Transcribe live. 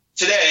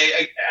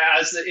like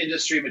as the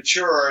industry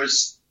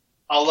matures,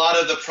 a lot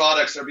of the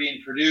products are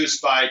being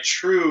produced by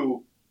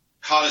true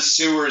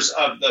connoisseurs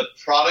of the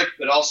product,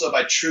 but also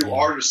by true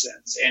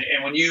artisans.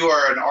 And when you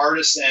are an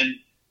artisan,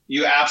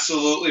 you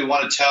absolutely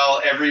want to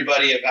tell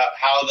everybody about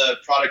how the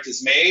product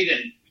is made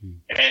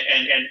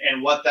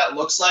and what that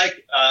looks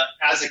like.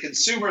 As a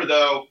consumer,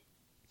 though,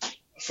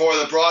 for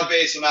the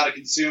broad-based amount of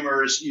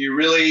consumers, you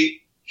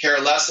really care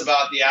less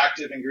about the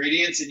active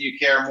ingredients and you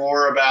care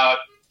more about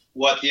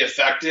what the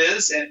effect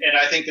is. And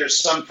I think there's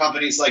some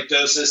companies like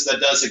Dosis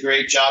that does a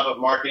great job of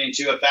marketing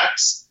to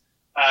effects.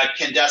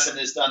 Candescent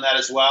has done that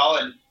as well.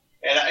 And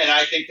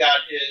I think that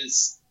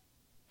is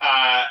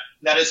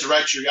the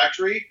right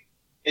trajectory.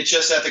 It's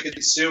just that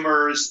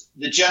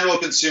the general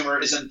consumer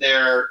isn't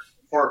there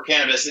for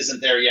cannabis,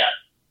 isn't there yet.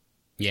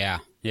 Yeah,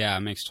 it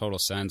makes total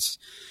sense.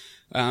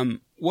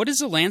 What is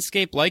the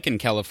landscape like in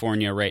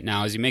California right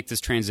now as you make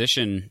this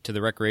transition to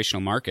the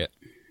recreational market?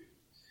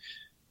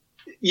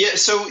 Yeah,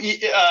 so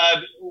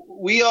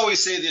we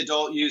always say the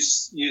adult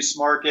use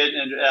market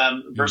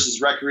and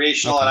versus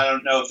recreational, and I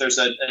don't know if there's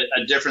a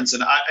difference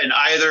in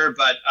either,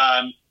 but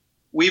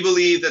we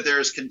believe that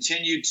there's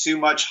continued too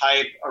much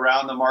hype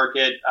around the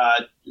market.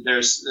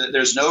 There's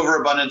an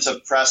overabundance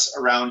of press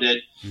around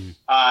it.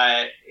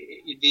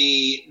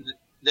 It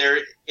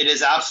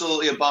is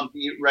absolutely a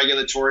bumpy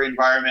regulatory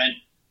environment.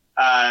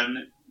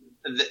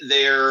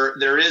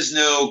 There is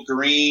no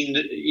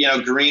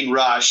green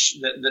rush.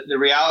 The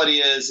reality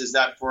is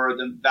that for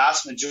the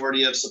vast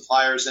majority of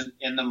suppliers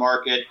in the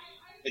market,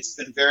 it's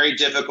been very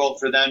difficult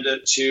for them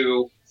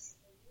to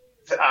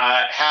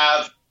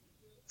have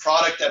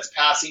product that's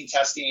passing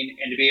testing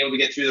and to be able to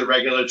get through the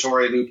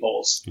regulatory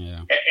loopholes. Yeah.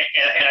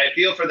 And I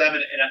feel for them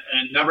in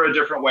a number of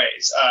different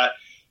ways.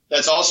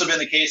 That's also been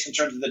the case in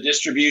terms of the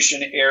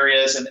distribution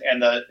areas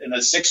and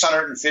the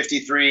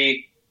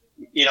 653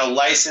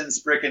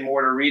 licensed brick and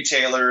mortar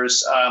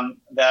retailers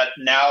that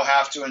now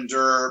have to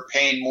endure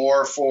paying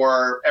more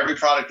for every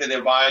product that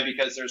they buy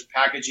because there's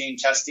packaging,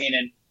 testing,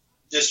 and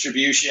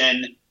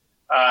distribution,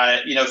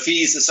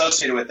 fees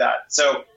associated with that. So